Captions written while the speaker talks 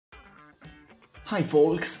Hi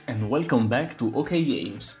folks, and welcome back to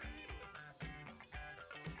OkGames.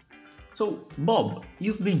 So, Bob,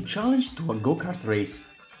 you've been challenged to a go-kart race.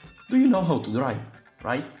 Do you know how to drive,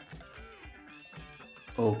 right?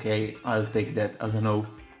 Okay, I'll take that as a no.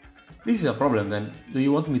 This is a problem then. Do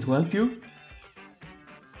you want me to help you?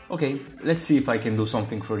 Okay, let's see if I can do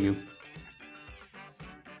something for you.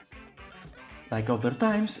 Like other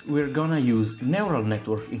times, we're gonna use neural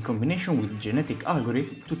network in combination with genetic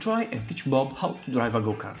algorithm to try and teach Bob how to drive a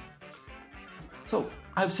go-kart. So,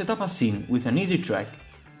 I've set up a scene with an easy track,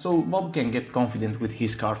 so Bob can get confident with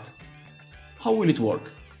his kart. How will it work?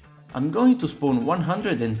 I'm going to spawn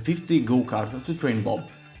 150 go-karts to train Bob.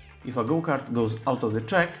 If a go-kart goes out of the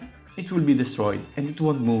track, it will be destroyed and it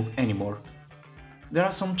won't move anymore. There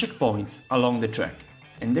are some checkpoints along the track,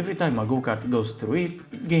 and every time a go-kart goes through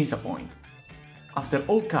it gains a point. After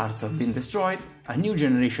all karts have been destroyed, a new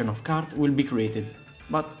generation of kart will be created,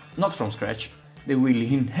 but not from scratch. They will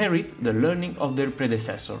inherit the learning of their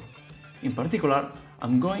predecessor. In particular,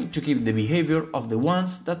 I'm going to keep the behavior of the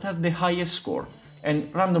ones that have the highest score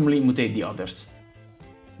and randomly mutate the others.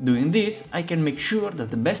 Doing this, I can make sure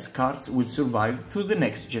that the best karts will survive through the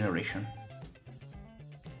next generation.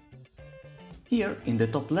 Here in the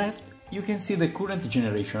top left, you can see the current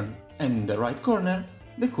generation, and in the right corner,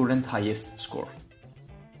 the current highest score.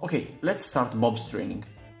 Okay, let's start Bob's training.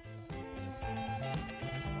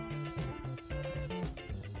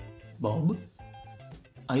 Bob?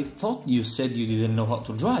 I thought you said you didn't know how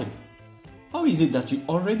to drive. How is it that you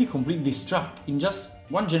already complete this track in just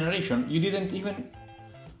one generation? You didn't even...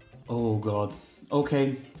 Oh god.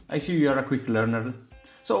 Okay, I see you are a quick learner.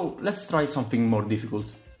 So let's try something more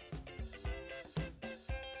difficult.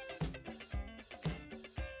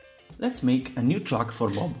 Let's make a new track for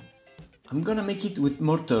Bob. I'm gonna make it with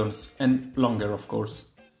more turns and longer, of course.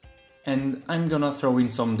 And I'm gonna throw in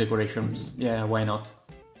some decorations, yeah, why not?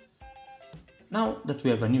 Now that we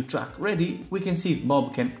have a new track ready, we can see if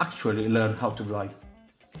Bob can actually learn how to drive.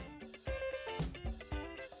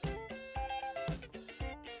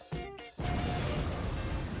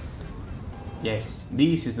 Yes,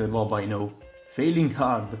 this is the Bob I know. Failing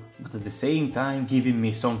hard, but at the same time giving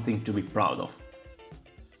me something to be proud of.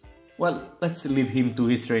 Well, let's leave him to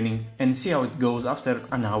his training and see how it goes after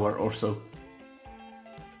an hour or so.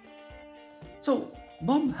 So,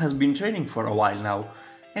 Bob has been training for a while now,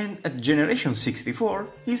 and at generation 64,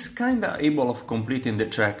 he's kinda able of completing the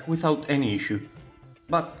track without any issue.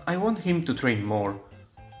 But I want him to train more.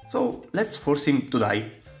 So, let's force him to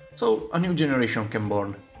die, so a new generation can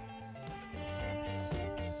born.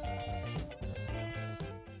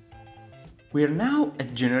 We're now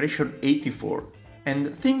at generation 84.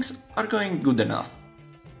 And things are going good enough.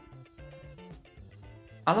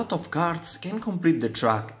 A lot of karts can complete the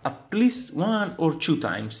track at least 1 or 2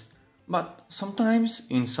 times, but sometimes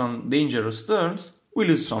in some dangerous turns we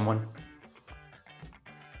lose someone.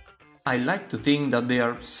 I like to think that they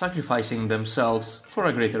are sacrificing themselves for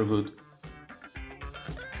a greater good.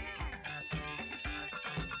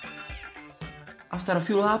 After a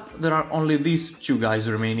few laps, there are only these 2 guys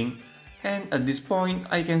remaining. And at this point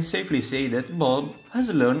I can safely say that Bob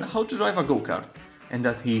has learned how to drive a go-kart and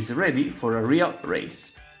that he is ready for a real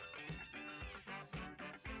race.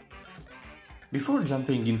 Before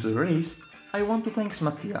jumping into the race, I want to thank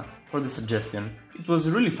Mattia for the suggestion. It was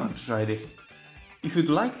really fun to try this. If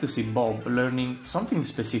you'd like to see Bob learning something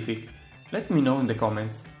specific, let me know in the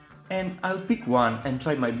comments and I'll pick one and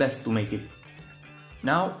try my best to make it.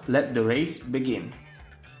 Now let the race begin.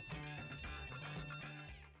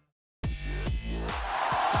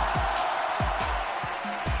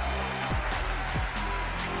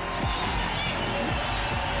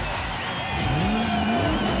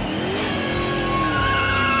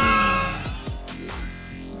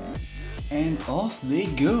 And off they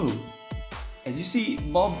go! As you see,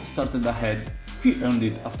 Bob started ahead. He earned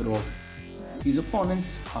it after all. His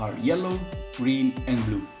opponents are yellow, green and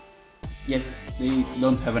blue. Yes, they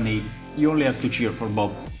don't have a name. You only have to cheer for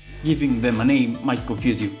Bob. Giving them a name might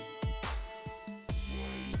confuse you.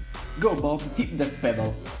 Go Bob, hit that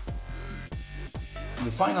pedal!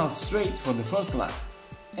 The final straight for the first lap.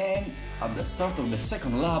 And at the start of the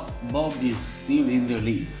second lap, Bob is still in the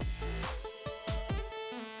lead.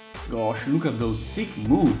 Gosh, look at those sick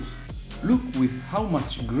moves. Look with how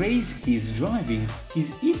much grace he's driving.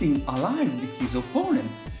 He's eating alive his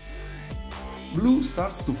opponents. Blue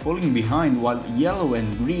starts to falling behind while yellow and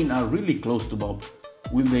green are really close to Bob.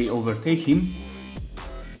 Will they overtake him?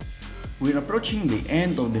 We're approaching the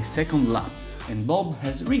end of the second lap and Bob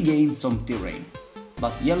has regained some terrain.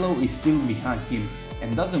 But yellow is still behind him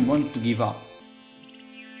and doesn't want to give up.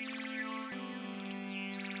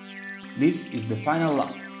 This is the final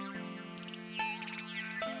lap.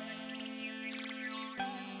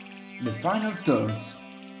 The final turns.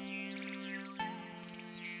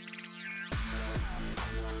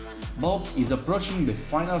 Bob is approaching the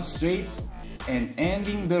final straight and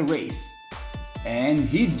ending the race. And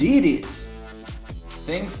he did it!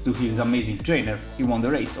 Thanks to his amazing trainer, he won the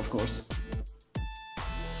race, of course.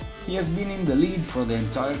 He has been in the lead for the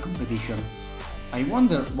entire competition. I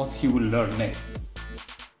wonder what he will learn next.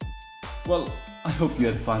 Well, I hope you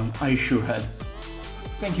had fun, I sure had.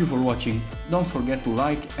 Thank you for watching, don't forget to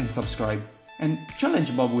like and subscribe, and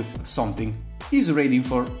challenge Bob with something. He's ready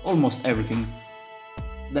for almost everything.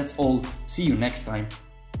 That's all, see you next time.